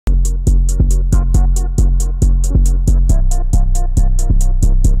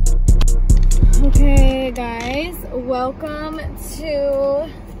welcome to,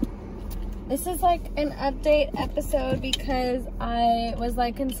 this is like an update episode because I was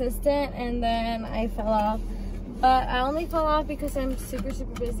like consistent and then I fell off. But I only fell off because I'm super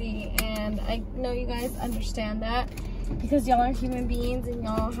busy, and I know you guys understand that because y'all are human beings and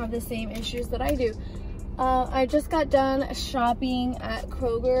y'all have the same issues that I do. I just got done shopping at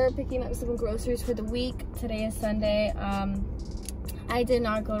Kroger, picking up some groceries for the week. Today is Sunday. I did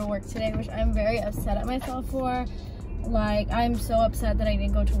not go to work today, which I'm very upset at myself for. Like, I'm so upset that I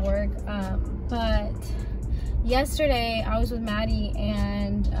didn't go to work. But yesterday I was with Maddie,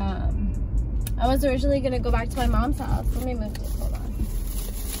 and I was originally gonna go back to my mom's house. Let me move this, hold on.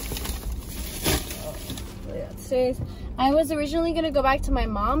 Oh, upstairs. I was originally gonna go back to my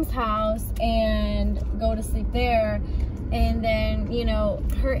mom's house and go to sleep there. And then, you know,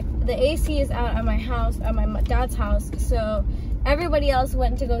 the AC is out at my house, at my dad's house. So everybody else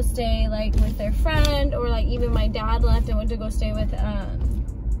went to go stay like with their friend, or like even my dad left and went to go stay with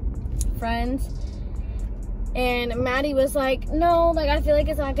friends. And Maddie was like, no, like I feel like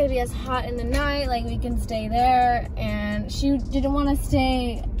it's not gonna be as hot in the night, like we can stay there. And she didn't want to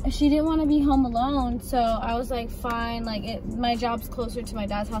stay, she didn't want to be home alone. So I was like, fine, like my job's closer to my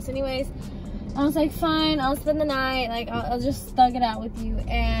dad's house anyways. I was like, fine, I'll spend the night, like I'll just thug it out with you.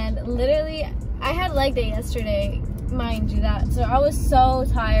 And literally I had leg day yesterday, mind you that. So I was so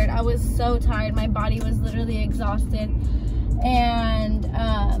tired. My body was literally exhausted. And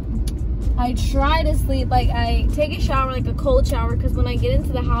I try to sleep, like I take a shower, like a cold shower, because when I get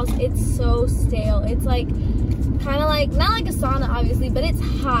into the house it's so stale. It's like kind of like, not like a sauna obviously, but it's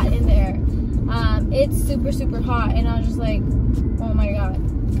hot in there. It's super hot, and I was just like, oh my god,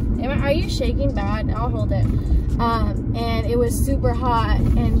 are you shaking bad? I'll hold it. And it was super hot,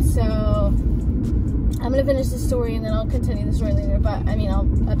 and so I'm gonna finish the story and then I'll continue the story later, but I mean I'll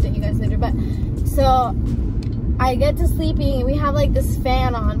update you guys later. But so I get to sleeping and we have like this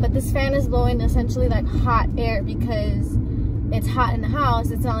fan on, but this fan is blowing essentially like hot air because it's hot in the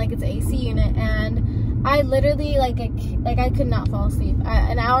house. It's not like it's an AC unit. And I literally I could not fall asleep.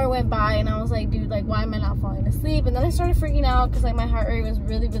 An hour went by and I was like, dude, like why am I not falling asleep? And then I started freaking out because like my heart rate was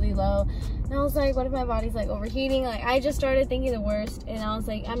really low, and I was like, what if my body's like overheating? Like I just started thinking the worst, and I was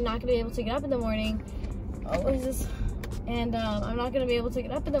like, I'm not gonna be able to get up in the morning. Oh, what is this? And I'm not gonna be able to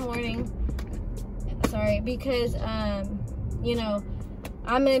get up in the morning, sorry, because you know,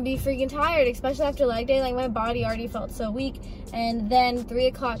 I'm gonna be freaking tired, especially after leg day. Like my body already felt so weak. And then 3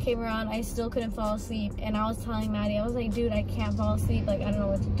 o'clock came around, I still couldn't fall asleep, and I was telling Maddie, I was like, dude, I can't fall asleep, like I don't know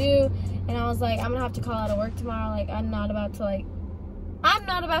what to do. And I was like, I'm gonna have to call out of work tomorrow. Like I'm not about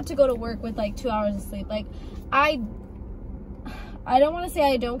to go to work with like 2 hours of sleep. Like I don't want to say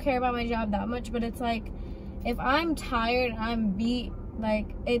I don't care about my job that much, but it's like, if I'm tired, I'm beat,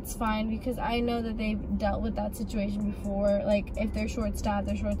 like it's fine, because I know that they've dealt with that situation before. Like if they're short-staffed,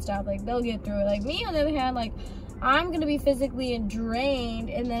 like they'll get through it. Like me, on the other hand, like I'm gonna be physically drained,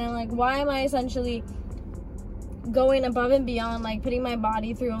 and then I'm like, why am I essentially going above and beyond, like putting my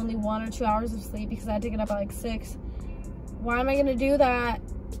body through only 1 or 2 hours of sleep because I had to get up at like 6? Why am I gonna do that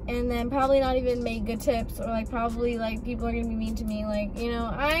and then probably not even make good tips, or like probably like people are gonna be mean to me? Like, you know,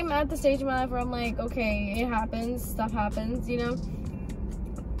 I'm at the stage in my life where I'm like, okay, it happens, stuff happens, you know.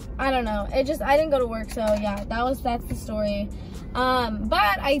 I don't know, I didn't go to work, so yeah, that's the story.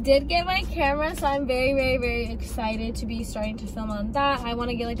 But I did get my camera, so I'm very excited to be starting to film on that. I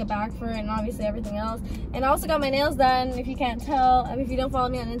want to get like a back for it, and obviously everything else. And I also got my nails done. If you can't tell, if you don't follow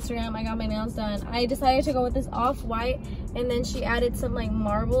me on Instagram, I got my nails done. I decided to go with this off-white, and then she added some like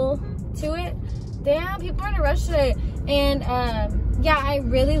marble to it. Damn, people are in a rush today. And yeah, I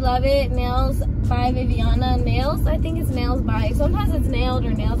really love it. Nails by Viviana. Nails, I think it's Nails by. Sometimes it's Nailed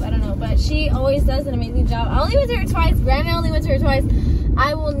or Nails, I don't know. But she always does an amazing job. I only went to her twice. Granny only went to her twice.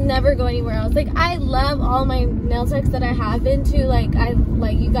 I will never go anywhere else. Like, I love all my nail techs that I have been to. Like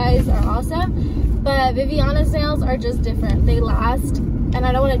you guys are awesome. But Viviana's nails are just different. They last, and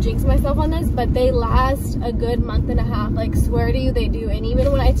I don't want to jinx myself on this, but they last a good month and a half. Like, swear to you, they do. And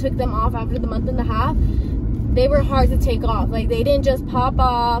even when I took them off after the month and a half, they were hard to take off. Like, they didn't just pop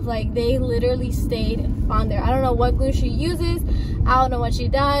off. Like, they literally stayed on there. I don't know what glue she uses. I don't know what she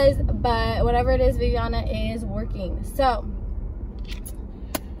does, but whatever it is, Viviana is working. So,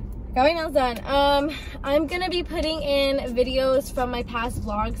 got my nails done. I'm gonna be putting in videos from my past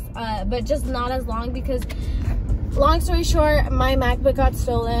vlogs, but just not as long, because long story short, my MacBook got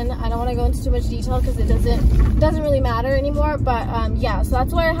stolen. I don't want to go into too much detail because it doesn't really matter anymore. But yeah, so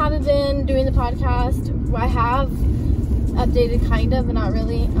that's why I haven't been doing the podcast. I have updated kind of, but not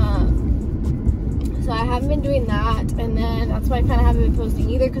really. So I haven't been doing that, and then that's why I kind of haven't been posting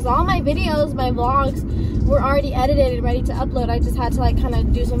either, because all my videos, my vlogs, were already edited and ready to upload. I just had to like kind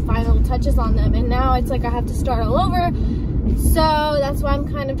of do some final touches on them, and now it's like I have to start all over. So that's why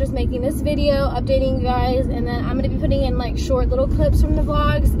I'm kind of just making this video, updating you guys, and then I'm going to be putting in like short little clips from the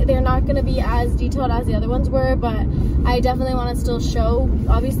vlogs. They're not going to be as detailed as the other ones were, but I definitely want to still show.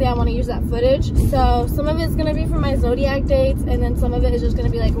 Obviously, I want to use that footage. So some of it's going to be for my zodiac dates, and then some of it is just going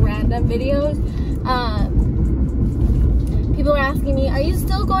to be like random videos. People are asking me, are you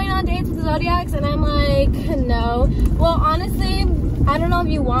still going on dates with the zodiacs? And I'm like, no. Well, honestly, I don't know if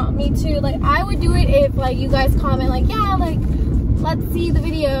you want me to. Like, I would do it if like you guys comment like, yeah, like let's see the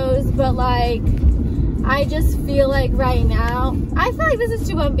videos, but like I just feel like right now I feel like this is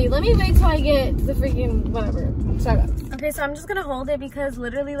too bumpy. Let me wait till I get the freaking whatever Starbucks. Okay, so I'm just gonna hold it because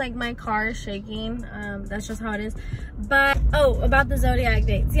literally like my car is shaking. That's just how it is. But oh, about the zodiac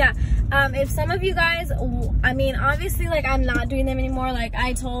dates, yeah. If some of you guys, I mean, obviously like I'm not doing them anymore. Like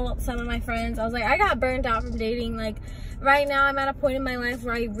I told some of my friends, I was like, I got burnt out from dating. Like right now I'm at a point in my life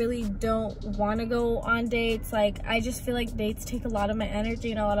where I really don't want to go on dates. Like I just feel like dates take a lot of my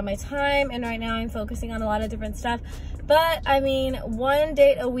energy and a lot of my time, and right now I'm focusing on a lot of different stuff. But I mean, one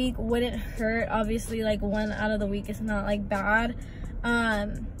date a week wouldn't hurt. Obviously like one out of the week is not like bad.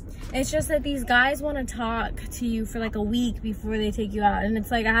 It's just that these guys want to talk to you for like a week before they take you out, and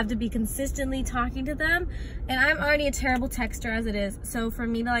it's like I have to be consistently talking to them, and I'm already a terrible texter as it is. So for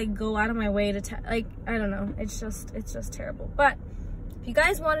me to like go out of my way to like, I don't know, it's just terrible. But if you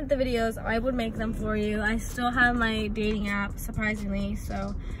guys wanted the videos, I would make them for you. I still have my dating app, surprisingly,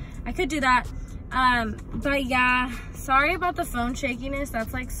 so I could do that. But yeah, sorry about the phone shakiness.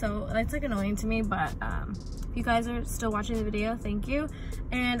 That's like annoying to me, but if you guys are still watching the video, thank you.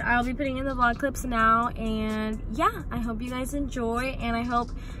 And I'll be putting in the vlog clips now, and yeah, I hope you guys enjoy, and I hope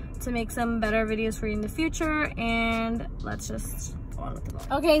to make some better videos for you in the future. And let's just go on with the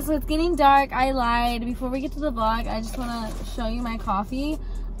vlog. Okay, so it's getting dark. I lied. Before we get to the vlog, I just want to show you my coffee.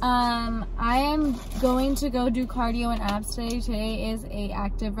 I am going to go do cardio and abs today. Today is a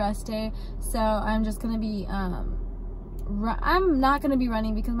active rest day, so I'm just gonna be I'm not gonna be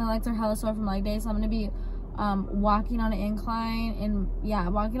running because my legs are hella sore from leg day, so I'm gonna be walking on an incline. And yeah,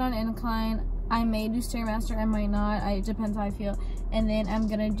 walking on an incline. I may do Stairmaster, I might not. It depends how I feel. And then I'm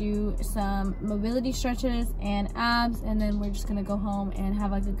gonna do some mobility stretches and abs, and then we're just gonna go home and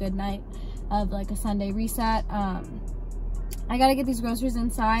have like a good night of like a Sunday reset. I gotta get these groceries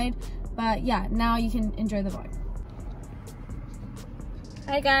inside, but yeah, now you can enjoy the vlog.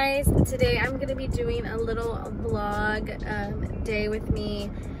 Hi guys, today I'm gonna be doing a little vlog day with me.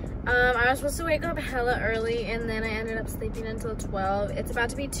 I was supposed to wake up hella early, and then I ended up sleeping until 12. It's about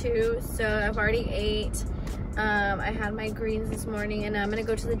to be 2, so I've already ate. I had my greens this morning, and I'm gonna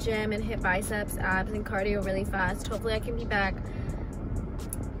go to the gym and hit biceps, abs, and cardio really fast. Hopefully I can be back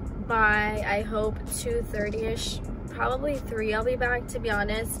by, I hope, 2:30ish. Probably 3 I'll be back, to be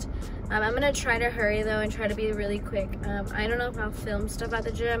honest. I'm gonna try to hurry though and try to be really quick. I don't know if I'll film stuff at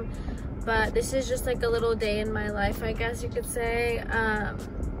the gym, but this is just like a little day in my life, I guess you could say.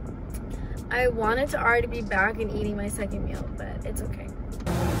 I wanted to already be back and eating my second meal, but it's okay.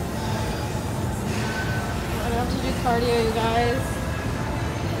 I have to do cardio, you guys.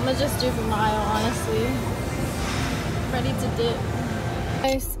 I'm gonna just do the mile, honestly. Ready to dip.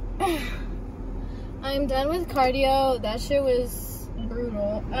 Guys, I'm done with cardio. That shit was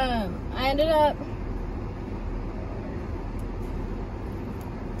brutal. I ended up,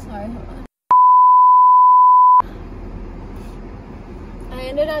 sorry, hold on. I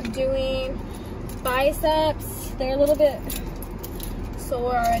ended up doing biceps. They're a little bit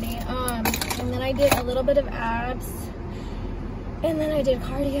sore already. And then I did a little bit of abs, and then I did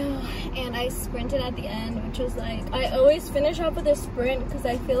cardio, and I sprinted at the end, which was like, I always finish off with a sprint because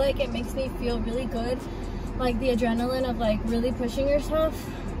I feel like it makes me feel really good, like the adrenaline of like really pushing yourself.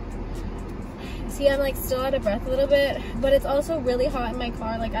 See, I'm like still out of breath a little bit, but it's also really hot in my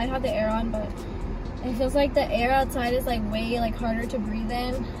car. Like I have the air on, but it feels like the air outside is like way like harder to breathe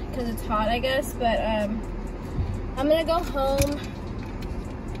in because it's hot, I guess. But I'm gonna go home.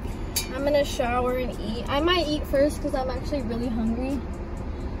 I'm gonna shower and eat. I might eat first because I'm actually really hungry.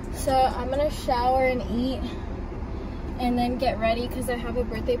 So I'm gonna shower and eat, and then get ready because I have a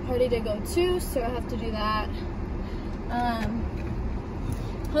birthday party to go to, so I have to do that.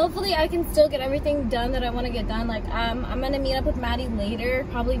 Hopefully I can still get everything done that I want to get done. Like I'm gonna meet up with Maddie later,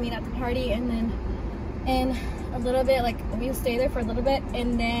 probably meet at the party, and then in a little bit, like we'll stay there for a little bit,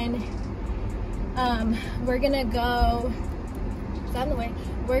 and then we're gonna go, it's on the way,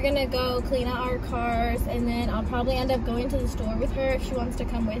 we're gonna go clean out our cars, and then I'll probably end up going to the store with her if she wants to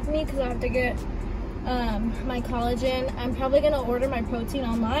come with me, because I have to get my collagen. I'm probably gonna order my protein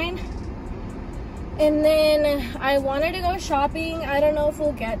online. And then I wanted to go shopping. I don't know if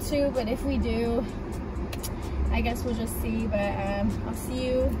we'll get to, but if we do, I guess we'll just see. But I'll see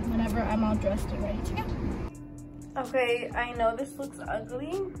you whenever I'm all dressed and ready to go. Okay, I know this looks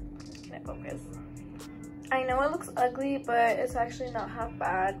ugly. Can I focus? I know it looks ugly, but it's actually not half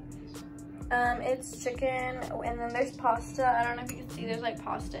bad. It's chicken, and then there's pasta. I don't know if you can see, there's like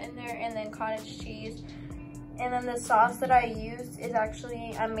pasta in there, and then cottage cheese. And then the sauce that I used is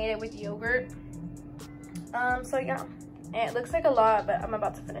actually, I made it with yogurt. So yeah, and it looks like a lot, but I'm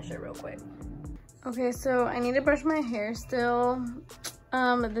about to finish it real quick. Okay, so I need to brush my hair still.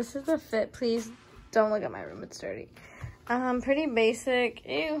 This is the fit. Please don't look at my room, it's dirty. Pretty basic.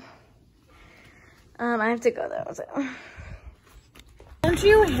 Ew. I have to go though. So. Don't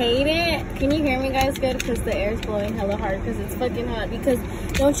you hate it? Can you hear me guys good? Because the air is blowing hella hard because it's fucking hot. Because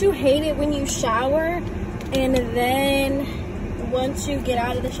don't you hate it when you shower and then once you get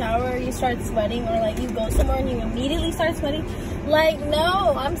out of the shower you start sweating, or like you go somewhere and you immediately start sweating? Like,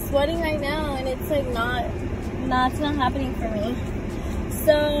 no, I'm sweating right now and it's like it's not happening for me.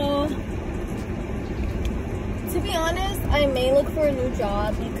 So to be honest, I may look for a new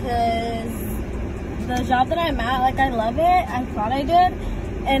job because the job that I'm at, like, I love it. I thought I did.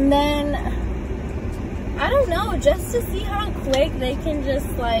 And then, I don't know, just to see how quick they can just,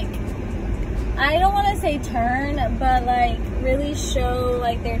 like, I don't want to say turn, but, like, really show,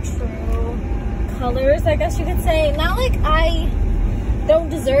 like, their true colors, I guess you could say. Not like I don't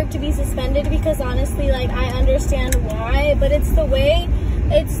deserve to be suspended, because honestly, like, I understand why, but it's the way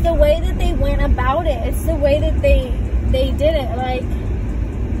that they went about it. It's the way that they did it. Like,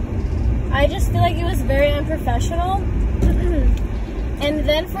 I just feel like it was very unprofessional. And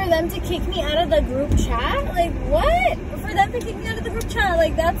then for them to kick me out of the group chat, like, what? For them to kick me out of the group chat,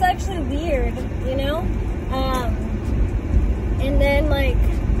 like, that's actually weird, you know? And then, like,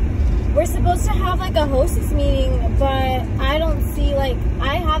 we're supposed to have, like, a hostess meeting, but I don't see, like,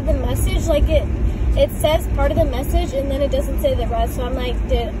 I have the message, like, it says part of the message, and then it doesn't say the rest, so I'm like,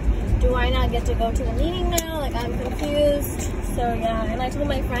 do I not get to go to the meeting now? Like, I'm confused. So yeah, and I told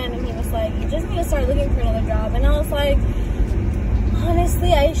my friend and he was like, you just need to start looking for another job. And I was like,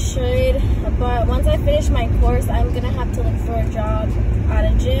 honestly, I should, but once I finish my course, I'm gonna have to look for a job at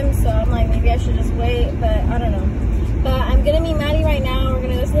a gym. So I'm like, maybe I should just wait, but I don't know. But I'm gonna meet Maddie right now. We're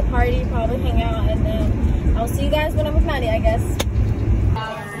gonna go to the party, probably hang out, and then I'll see you guys when I'm with Maddie, I guess.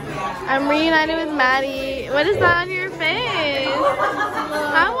 I'm reunited with Maddie. What is that on your face?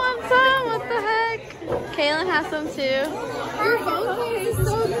 I want some. What the heck? Kaylin has some too. Your phone is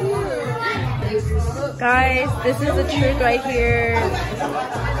so cute. Guys, this is the truth right here.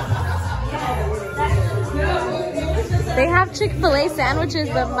 They have Chick-fil-A sandwiches,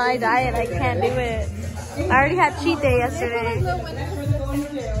 but my diet, I can't do it. I already had cheat day yesterday.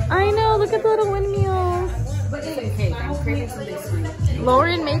 I know, look at the little windmills.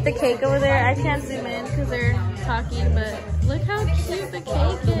 Lauren made the cake over there. I can't zoom in because they're talking, but look how cute the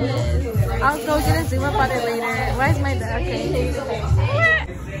cake is. I'll go get a zoom up on it later. Why is my dog? Okay.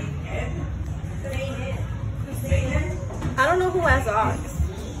 I don't know who has ox.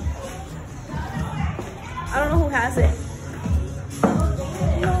 I don't know who has it.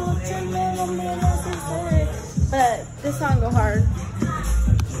 But this song go hard.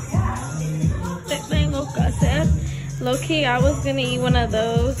 Low key, I was gonna eat one of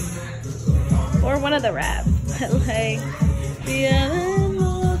those or one of the wraps, but like,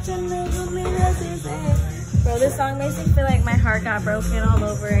 bro, this song makes me feel like my heart got broken all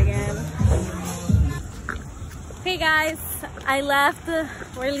over again. Hey guys, I left.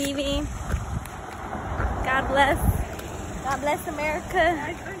 We're leaving. God bless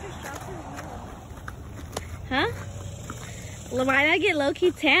America. Huh? Well, why not get low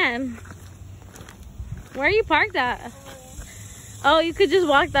key tan? Where are you parked at? Oh, you could just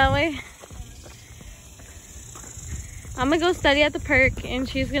walk that way. I'm gonna go study at the perk and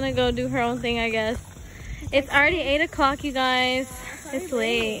she's gonna go do her own thing, I guess. It's already 8 o'clock, you guys. It's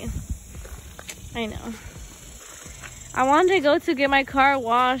late. I know. I wanted to go to get my car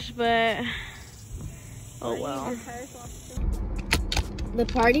washed, but oh well. The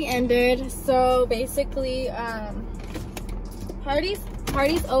party ended, so basically, party's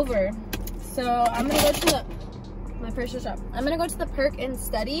over. So I'm gonna go to my first shop. I'm gonna go to the perk and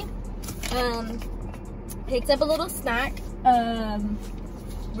study. Picked up a little snack.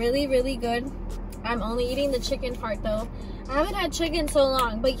 Really good. I'm only eating the chicken part though. I haven't had chicken so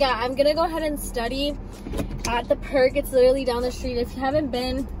long, but yeah, I'm gonna go ahead and study at the perk. It's literally down the street. If you haven't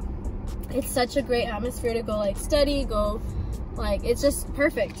been, it's such a great atmosphere to go like study, go like, it's just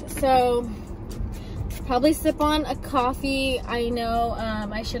perfect. So probably sip on a coffee. I know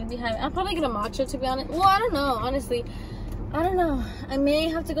I shouldn't be having, I'll probably get a matcha, to be honest. Well, I don't know, honestly. I don't know. I may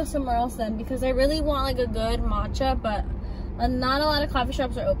have to go somewhere else then, because I really want like a good matcha, but not a lot of coffee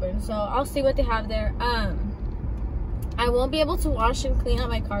shops are open, so I'll see what they have there. I won't be able to wash and clean out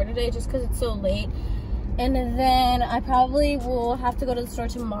my car today just because it's so late. And then I probably will have to go to the store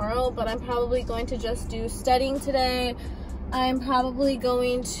tomorrow, but I'm probably going to just do studying today. I'm probably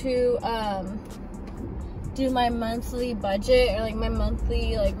going to do my monthly budget, or like my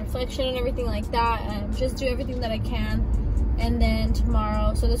monthly like reflection and everything like that, and just do everything that I can. And then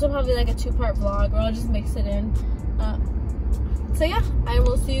tomorrow, so this will probably be like a 2-part vlog, or I'll just mix it in. So yeah, I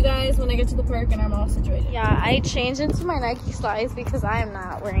will see you guys when I get to the park and I'm all situated. Yeah, I changed into my Nike slides because I am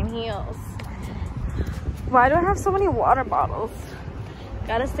not wearing heels. Why do I have so many water bottles?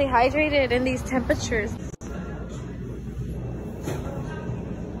 Gotta stay hydrated in these temperatures.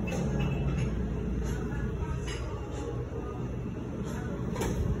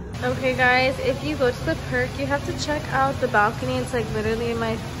 Okay guys, if you go to the park, you have to check out the balcony. It's like literally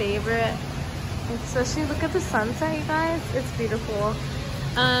my favorite. Especially look at the sunset, you guys. It's beautiful.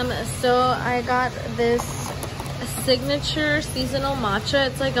 So I got this signature seasonal matcha.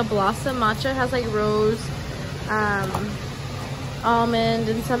 It's like a blossom matcha. It has like rose, almond,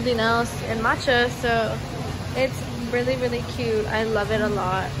 and something else in matcha. So it's really, really cute. I love it a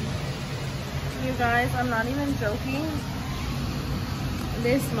lot. You guys, I'm not even joking.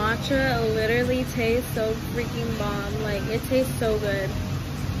 This matcha literally tastes so freaking bomb. Like, it tastes so good.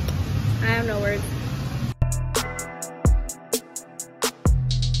 I have no words.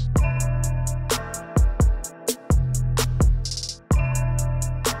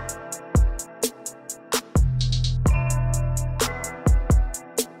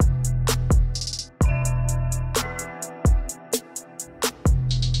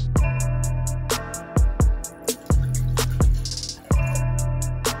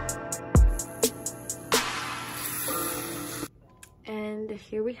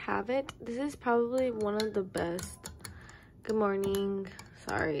 Here we have it. This is probably one of the best. Good morning.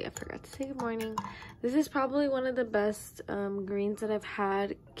 Sorry, I forgot to say good morning. This is probably one of the best greens that I've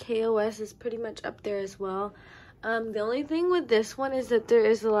had. KOS is pretty much up there as well. The only thing with this one is that there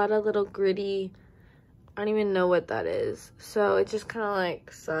is a lot of little gritty, I don't even know what that is. So it's just kind of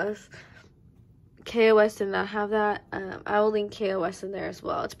like sus. KOS did not have that. I will link KOS in there as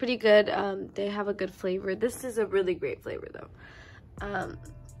well. It's pretty good. They have a good flavor. This is a really great flavor though.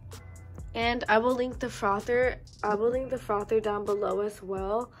 And I will link the frother. I will link the frother down below as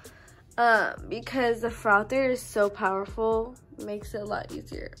well, because the frother is so powerful, makes it a lot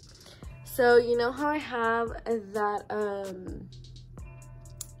easier. So you know how I have that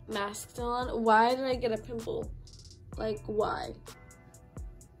mask still on? Why did I get a pimple? Like, why?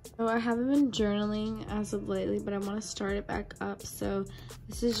 So I haven't been journaling as of lately, but I want to start it back up. So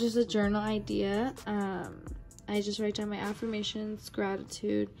this is just a journal idea. I just write down my affirmations,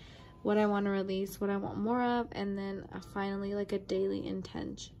 gratitude, what I want to release, what I want more of, and then finally like a daily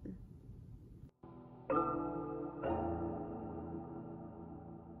intention.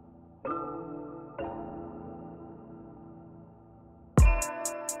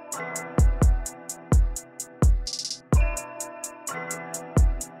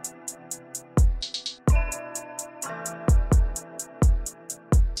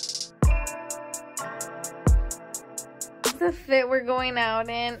 The fit we're going out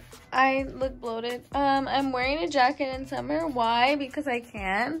in. I look bloated. I'm wearing a jacket in summer. Why? Because I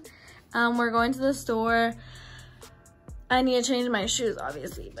can. We're going to the store. I need to change my shoes,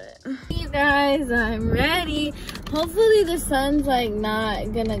 obviously, but you guys, I'm ready. Hopefully the sun's like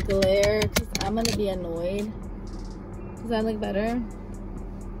not gonna glare, because I'm gonna be annoyed. Does that look better?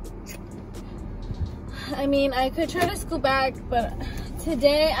 I mean, I could try to scoot back, but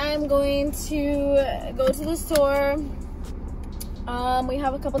today I'm going to go to the store. We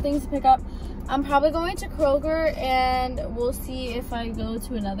have a couple things to pick up. I'm probably going to Kroger, and we'll see if I go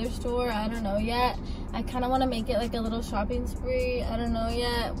to another store. I don't know yet. I kind of want to make it like a little shopping spree. I don't know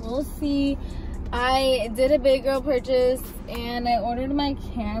yet. We'll see. I did a big girl purchase, and I ordered my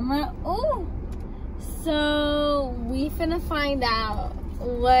camera. Oh, so we finna find out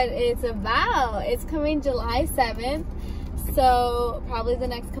what it's about. It's coming July 7th, so probably the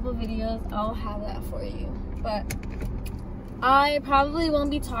next couple videos I'll have that for you. But I probably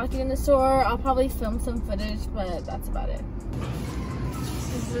won't be talking in the store. I'll probably film some footage, but that's about it.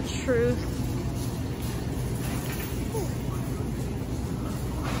 This is the truth.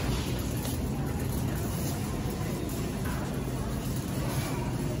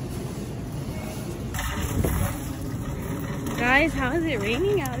 Guys, how is it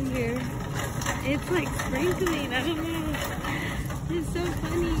raining out here? It's like sprinkling. I don't know. It's so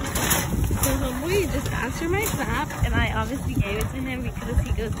funny. So homeboy just asked for my snap, and I obviously gave it to him because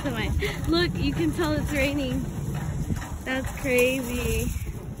he goes to my. Look, you can tell it's raining. That's crazy.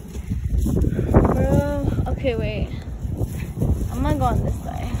 Bro. Okay, wait. I'm gonna go on this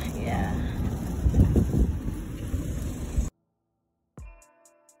side. Yeah.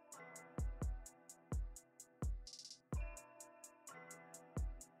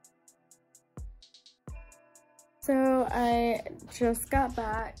 So I just got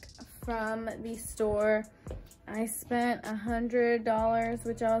back from the store. I spent $100,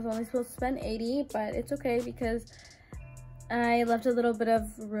 which I was only supposed to spend $80, but it's okay because I left a little bit of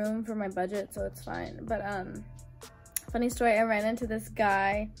room for my budget, so it's fine. But funny story, I ran into this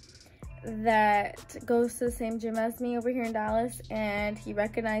guy that goes to the same gym as me over here in Dallas, and he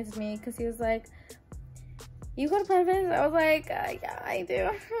recognized me because he was like, "You go to Planet Fitness?" I was like, "Yeah, I do."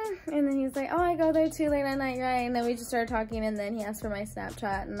 And then he was like, "Oh, I go there too late at night, right?" And then we just started talking, and then he asked for my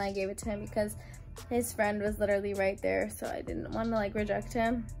Snapchat, and I gave it to him because his friend was literally right there, so I didn't want to like reject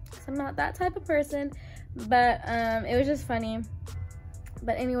him because I'm not that type of person. But it was just funny.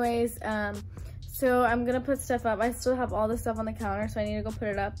 But anyways, so I'm gonna put stuff up. I still have all this stuff on the counter, so I need to go put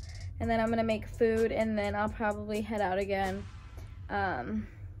it up, and then I'm gonna make food, and then I'll probably head out again.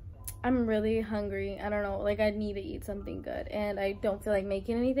 I'm really hungry. I don't know, like I need to eat something good, and I don't feel like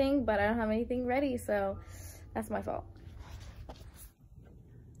making anything, but I don't have anything ready, so that's my fault.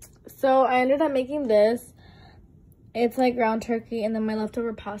 So I ended up making this. It's like ground turkey and then my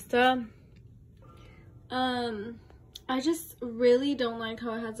leftover pasta. I just really don't like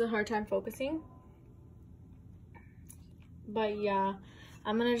how it has a hard time focusing. But yeah,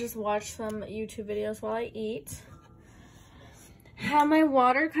 I'm gonna just watch some YouTube videos while I eat. Have my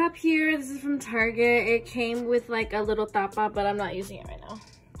water cup here. This is from Target. It came with like a little tapa, but I'm not using it right now.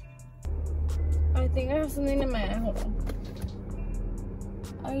 I think I have something in my eye. Hold on.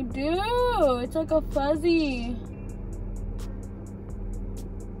 I do. It's like a fuzzy.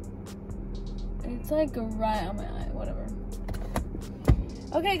 It's like right on my eye. Whatever.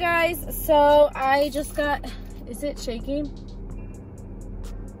 Okay, guys. So I just got. Is it shaking?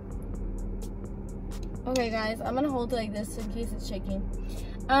 Okay, guys. I'm gonna hold it like this in case it's shaking.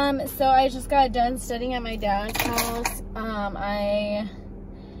 So I just got done studying at my dad's house.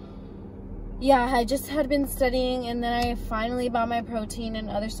 I just had been studying, and then I finally bought my protein and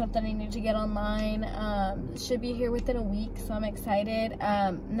other stuff that I need to get online. Should be here within a week, so I'm excited.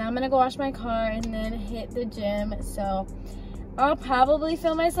 Now I'm gonna go wash my car and then hit the gym. So I'll probably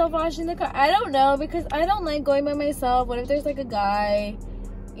film myself washing the car. I don't know, because I don't like going by myself. What if there's like a guy,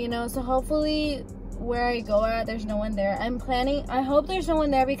 you know? So hopefully where I go at, there's no one there. I hope there's no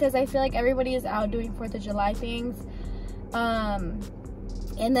one there, because I feel like everybody is out doing 4th of July things.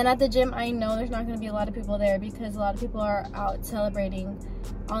 And then at the gym, I know there's not going to be a lot of people there, because a lot of people are out celebrating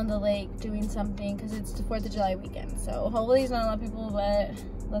on the lake, doing something, because it's the 4th of July weekend. So hopefully there's not a lot of people, but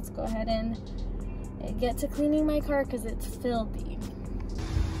let's go ahead and get to cleaning my car because it's filthy.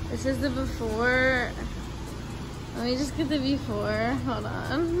 This is the before. Let me just get the before. Hold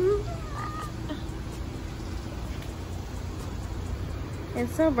on.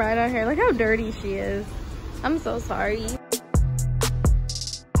 It's so bright out here. Look how dirty she is. I'm so sorry.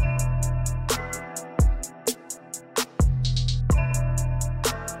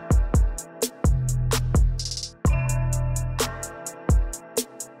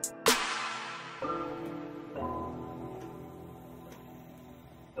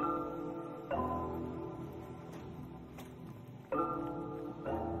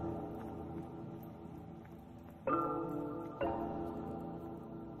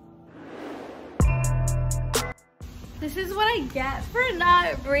 This is what I get for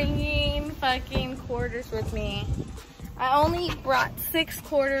not bringing fucking quarters with me. I only brought 6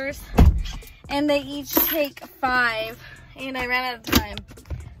 quarters, and they each take 5, and I ran out of time.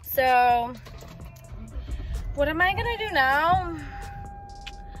 So what am I gonna do now?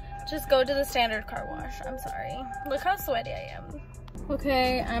 Just go to the standard car wash. I'm sorry. Look how sweaty I am.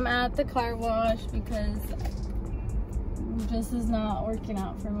 Okay, I'm at the car wash because this is not working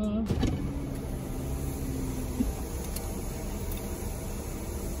out for me.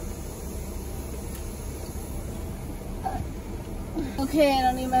 Okay, I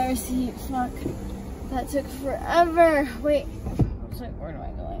don't need my receipt. Fuck. That took forever. Wait. Where am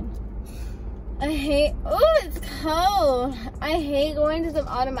I going? I hate... Oh, it's cold. I hate going to the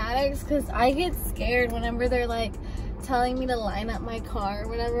automatics because I get scared whenever they're like telling me to line up my car or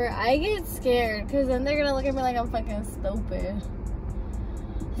whatever. I get scared because then they're going to look at me like I'm fucking stupid.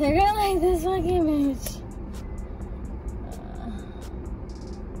 They're going to like, this fucking bitch.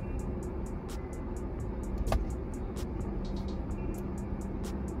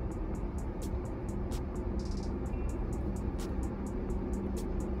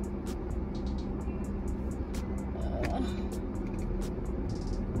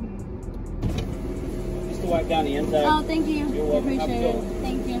 wipe down the inside. Oh, thank you. You're welcome. Appreciate it.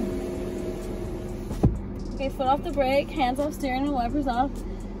 Thank you. Okay, foot off the brake, hands off steering and wipers off.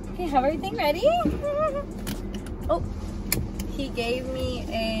 Okay, have everything ready? Oh, he gave me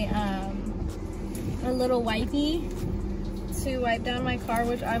a little wipey to wipe down my car,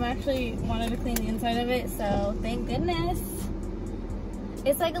 which I'm actually wanted to clean the inside of it, so thank goodness.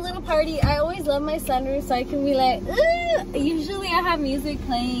 It's like a little party. I always love my sunroof so I can be like, ugh! Usually I have music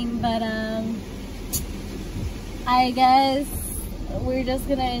playing, but I guess we're just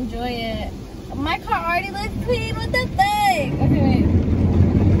gonna enjoy it. My car already looks clean. What the thing? Okay, wait.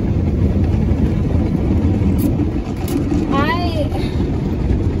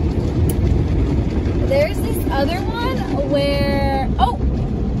 There's this other one where, oh,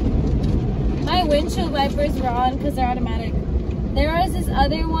 my windshield wipers were on because they're automatic. There was this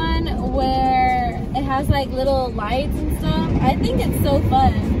other one where it has like little lights and stuff. I think it's so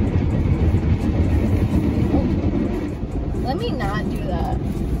fun. Oh, let me not do that.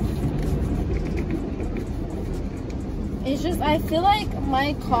 It's just, I feel like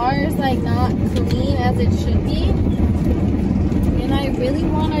my car is like not clean as it should be. And I really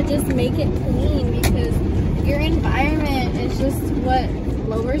want to just make it clean because your environment is just what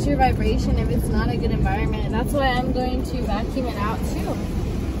lowers your vibration if it's not a good environment. That's why I'm going to vacuum it out too.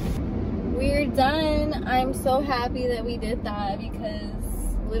 We're done. I'm so happy that we did that because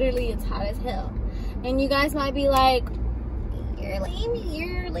literally it's hot as hell. And you guys might be like,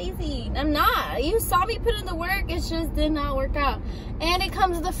 you're lazy. I'm not. You saw me put in the work. It just did not work out. And it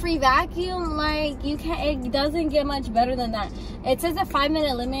comes with a free vacuum. Like, you can't, it doesn't get much better than that. It says a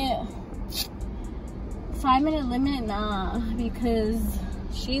 5-minute limit. 5-minute limit, nah, because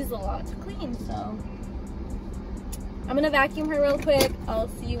she's a lot to clean. So I'm gonna vacuum her real quick. I'll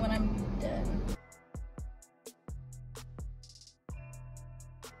see you when I'm done.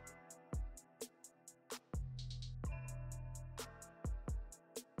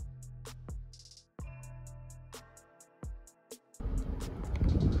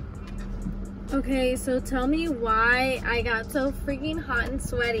 Okay, so tell me why I got so freaking hot and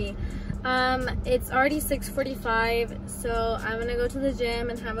sweaty. It's already 6:45, so I'm gonna go to the gym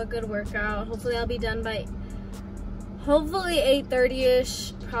and have a good workout. Hopefully I'll be done by hopefully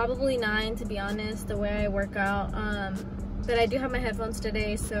 8:30ish, probably 9 to be honest, the way I work out. But I do have my headphones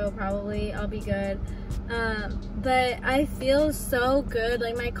today, so probably I'll be good. But I feel so good.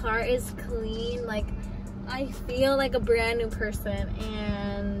 Like, my car is clean. Like, I feel like a brand new person,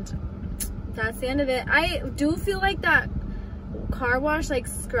 and that's the end of it. I do feel like that car wash like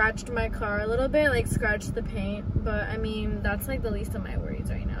scratched my car a little bit, like scratched the paint, but I mean, that's like the least of my worries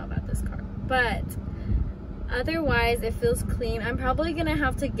right now about this car. But otherwise it feels clean. I'm probably gonna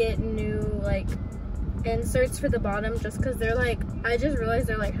have to get new like inserts for the bottom just because they're like, I just realized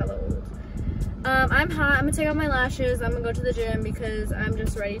they're like hella old. I'm hot. I'm gonna take off my lashes. I'm gonna go to the gym because I'm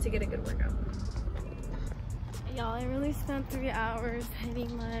just ready to get a good workout. Y'all, I really spent 3 hours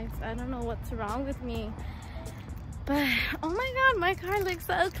hitting legs. I don't know what's wrong with me. But, oh my god, my car looks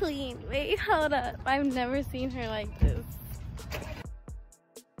so clean. Wait, hold up. I've never seen her like this.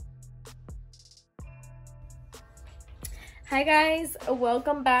 Hi guys,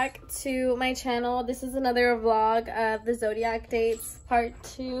 welcome back to my channel. This is another vlog of the zodiac dates part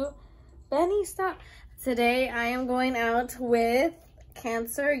 2. Benny, stop. Today I am going out with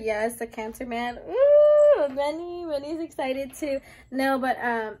Cancer. Yes, a Cancer man. Ooh, Benny's excited too. No, but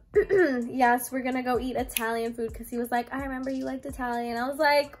yes, we're gonna go eat Italian food because he was like, I remember you liked Italian. I was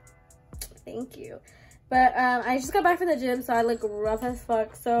like, thank you. But I just got back from the gym, so I look rough as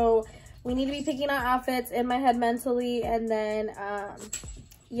fuck. So we need to be picking out outfits in my head mentally, and then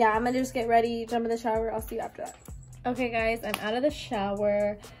yeah, I'm gonna just get ready, jump in the shower. I'll see you after that. Okay guys, I'm out of the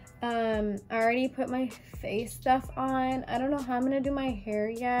shower. I already put my face stuff on. I don't know how I'm gonna do my hair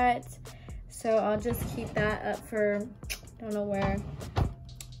yet, so I'll just keep that up for don't know where.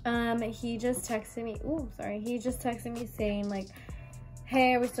 He just texted me, he just texted me saying like,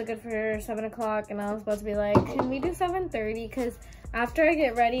 hey, are we still good for 7 o'clock? And I was about to be like, can we do 7:30? Because after I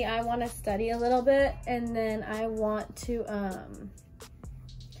get ready, I want to study a little bit, and then I want to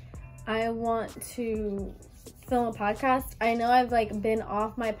film a podcast. I know I've like been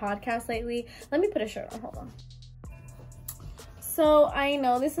off my podcast lately. Let me put a shirt on, hold on. So I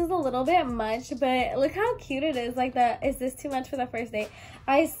know this is a little bit much, but look how cute it is. Like, that is this too much for the first date?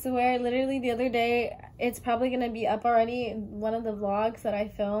 I swear, literally the other day, it's probably gonna be up already, one of the vlogs that I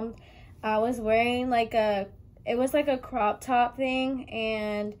filmed. I was wearing like it was like a crop top thing,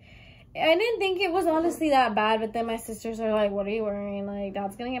 and I didn't think it was honestly that bad, but then my sisters are like, what are you wearing? Like,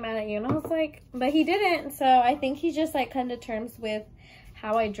 Dad's gonna get mad at you. And I was like, but he didn't. So I think he just like come to terms with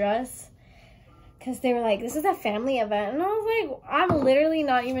how I dress. because they were like, this is a family event. And I was like, I'm literally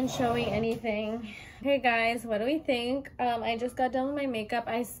not even showing anything. Okay guys, what do we think? I just got done with my makeup.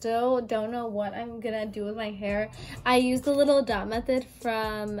 I still don't know what I'm gonna do with my hair. I used the little dot method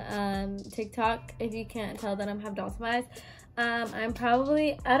from TikTok. If you can't tell that I have dots in my eyes. I'm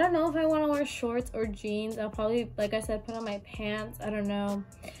probably, I don't know if I want to wear shorts or jeans. I'll probably, like I said, put on my pants. I don't know.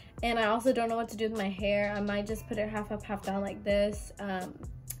 And I also don't know what to do with my hair. I might just put it half up, half down like this.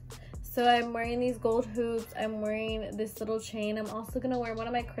 So I'm wearing these gold hoops. I'm wearing this little chain. I'm also gonna wear one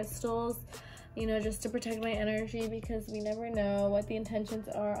of my crystals, you know, just to protect my energy, because we never know what the intentions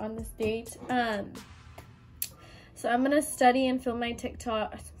are on this date. So I'm gonna study and film my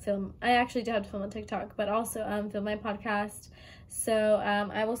TikTok. I actually do have to film a TikTok, but also film my podcast. So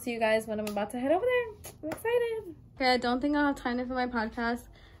I will see you guys when I'm about to head over there. I'm excited. Okay, I don't think I'll have time to film my podcast.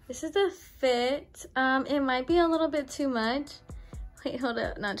 This is the fit. It might be a little bit too much. Wait, hold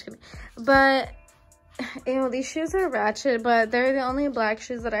up. No, I'm just kidding. But, ew, these shoes are ratchet, but they're the only black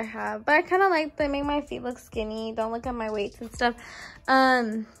shoes that I have. But I kind of like them. Make my feet look skinny. Don't look at my weights and stuff.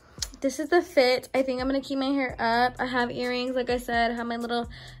 This is the fit. I think I'm going to keep my hair up. I have earrings, like I said. I have my little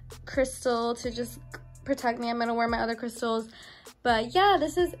crystal to just protect me. I'm going to wear my other crystals. But, yeah,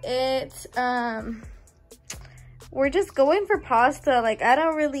 this is it. We're just going for pasta. Like, I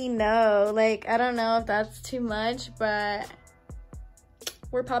don't really know. Like, I don't know if that's too much, but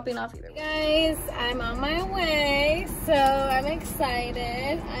we're popping off either way. Guys, I'm on my way, so I'm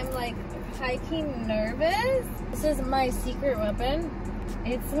excited. I'm like high-key nervous. This is my secret weapon.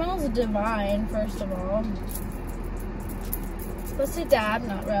 It smells divine, first of all. It's supposed to dab,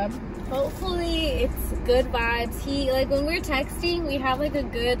 not rub. Hopefully it's good vibes. Like when we're texting, we have like a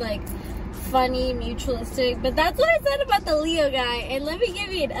good, like, funny, mutualistic, but that's what I said about the Leo guy. And let me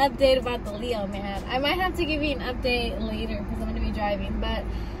give you an update about the Leo man. I might have to give you an update later because I'm gonna be driving, but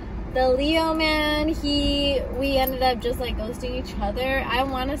the Leo man, we ended up just like ghosting each other. I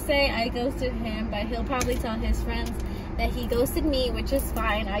want to say I ghosted him, but he'll probably tell his friends that he ghosted me, which is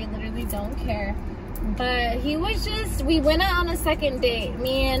fine. I literally don't care. But he was just, we went out on a second date,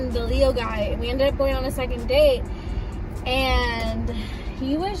 me and the Leo guy. We ended up going on a second date, and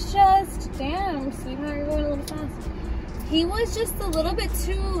he was just, damn, sweetheart, you're going a little fast. He was just a little bit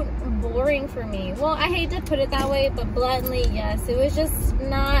too boring for me. Well, I hate to put it that way, but bluntly, yes. It was just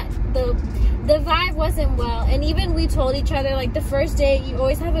not, the vibe wasn't well. And even we told each other, like, the first date, you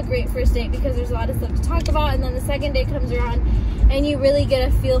always have a great first date because there's a lot of stuff to talk about. And then the second date comes around and you really get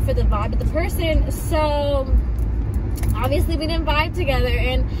a feel for the vibe of the person. So obviously we didn't vibe together.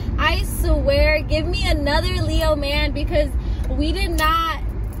 And I swear, give me another Leo man, because we did not,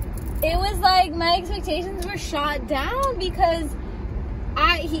 it was like my expectations were shot down, because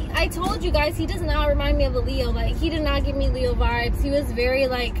I told you guys, he does not remind me of a Leo. Like, he did not give me Leo vibes. He was very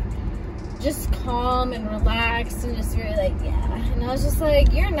like just calm and relaxed and just very like, yeah. And I was just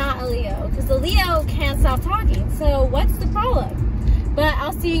like, you're not a Leo, because the Leo can't stop talking. So what's the problem? But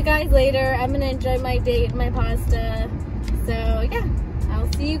I'll see you guys later. I'm gonna enjoy my date, my pasta. So yeah,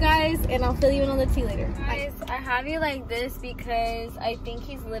 I'll see you guys, and I'll fill you in on the tea later. Guys, I have you like this because I think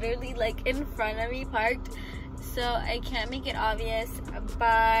he's literally like in front of me parked, so I can't make it obvious,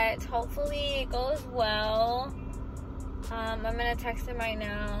 but hopefully it goes well. I'm gonna text him right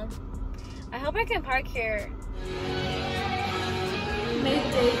now. I hope I can park here.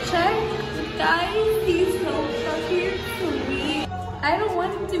 Midday check, guys. He's so fucking sweet. I don't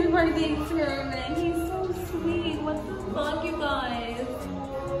want him to be part of the experiment. He's so sweet. What the fuck, you guys?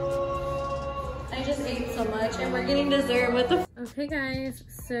 I just ate so much, and we're getting dessert. What the? Okay, guys.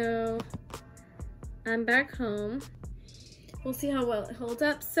 So I'm back home. We'll see how well it holds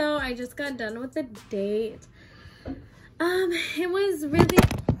up. So I just got done with the date. It was really.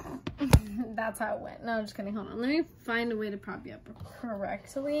 That's how it went. No, I'm just kidding. Hold on. Let me find a way to prop you up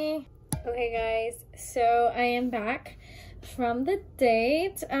correctly. Okay, guys. So I am back from the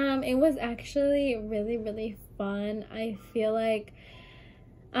date. It was actually really, really fun. I feel like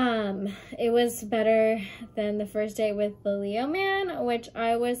it was better than the first date with the Leo man, which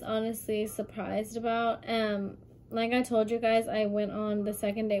I was honestly surprised about. Like I told you guys, I went on the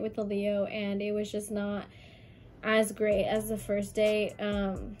second date with the Leo, and it was just not as great as the first date.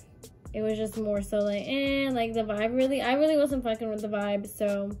 It was just more so like, like the vibe I really wasn't fucking with the vibe.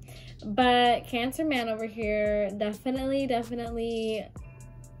 So, but Cancer man over here definitely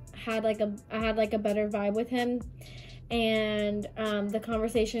had like I had like a better vibe with him. And the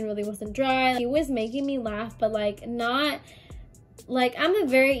conversation really wasn't dry. He was making me laugh, but like not like, I'm a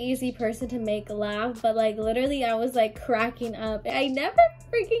very easy person to make laugh, but like literally I was like cracking up. I never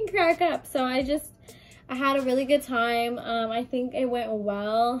freaking crack up. So I had a really good time. I think it went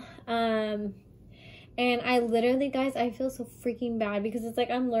well. And I literally, guys, I feel so freaking bad because it's like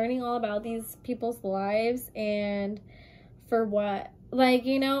I'm learning all about these people's lives, and for what? Like,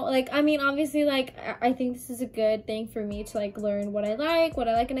 you know, like, I mean, obviously, like, I think this is a good thing for me to, like, learn what I like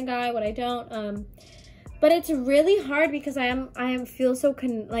in a guy, what I don't, but it's really hard because I feel so,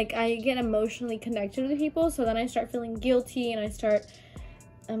 like, I get emotionally connected with people, so then I start feeling guilty, and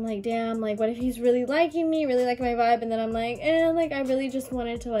I'm like, damn, like, what if he's really liking me, really liking my vibe, and then I'm like, like, I really just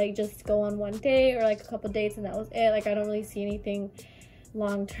wanted to, like, just go on one date, or, like, a couple dates, and that was it. Like, I don't really see anything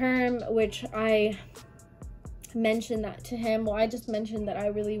long-term, which I mentioned that to him. Well, I just mentioned that I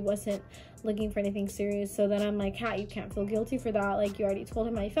really wasn't looking for anything serious, so then I'm like, Kat, you can't feel guilty for that, like, you already told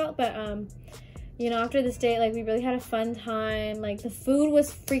him how you felt. But you know, after this date, like, we really had a fun time. Like, the food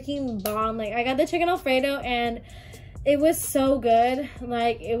was freaking bomb. Like, I got the chicken Alfredo, and it was so good.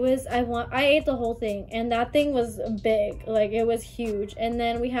 Like, it was, I ate the whole thing, and that thing was big. Like, it was huge. And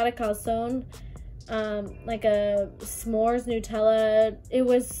then we had a calzone, like a s'mores Nutella. It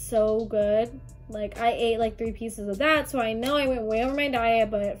was so good. Like, I ate like 3 pieces of that, so I know I went way over my diet,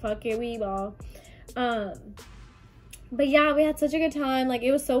 but fuck it, we ball. But yeah, we had such a good time. Like,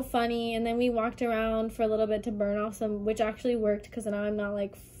 it was so funny. And then we walked around for a little bit to burn off some, which actually worked because now I'm not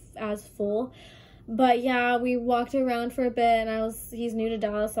like as full. But yeah, we walked around for a bit, and he's new to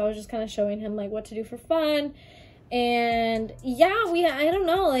Dallas, so I was just kind of showing him like what to do for fun. And yeah, I don't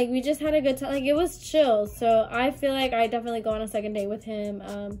know, like, we just had a good time. Like, it was chill, so I feel like I definitely go on a second date with him.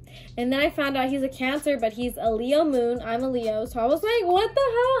 And then I found out he's a Cancer, but he's a Leo moon. I'm a Leo, so I was like, what the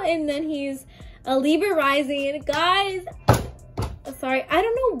hell? And then he's a Libra rising. Guys, sorry, I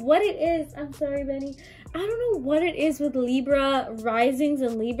don't know what it is. I'm sorry, Benny. I don't know what it is with Libra risings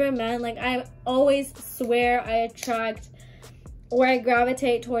and Libra men. Like, I always swear I attract, or I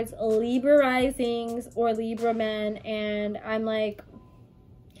gravitate towards Libra risings or Libra men, and I'm like,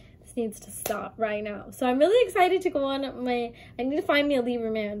 this needs to stop right now. So I'm really excited to go on I need to find me a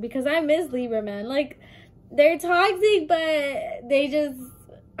Libra man, because I miss Libra men. Like, they're toxic, but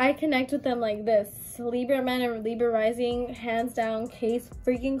I connect with them like this. Libra men and Libra rising, hands down, case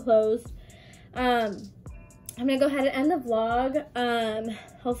freaking closed. I'm gonna go ahead and end the vlog.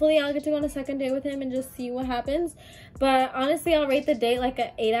 Hopefully I'll get to go on a second date with him and just see what happens. But honestly, I'll rate the date like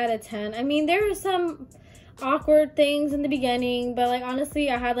an 8 out of 10. I mean, there were some awkward things in the beginning, but like,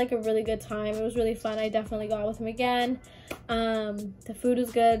 honestly, I had like a really good time. It was really fun. I definitely go out with him again. The food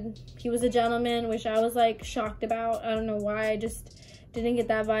was good. He was a gentleman, which I was like shocked about. I don't know why. I just didn't get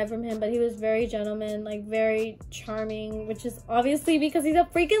that vibe from him, but he was very gentleman, like very charming, which is obviously because he's a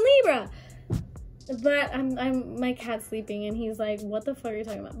freaking Libra. But my cat's sleeping, and he's like, what the fuck are you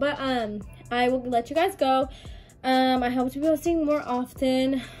talking about? But I will let you guys go. I hope to be posting more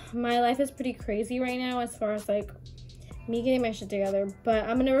often. My life is pretty crazy right now as far as like me getting my shit together, but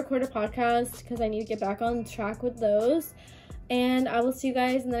I'm gonna record a podcast because I need to get back on track with those. And I will see you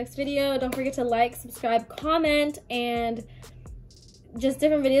guys in the next video. Don't forget to like, subscribe, comment, and just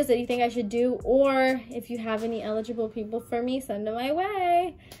different videos that you think I should do, or if you have any eligible people for me, send them my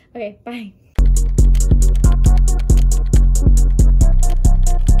way. Okay, bye.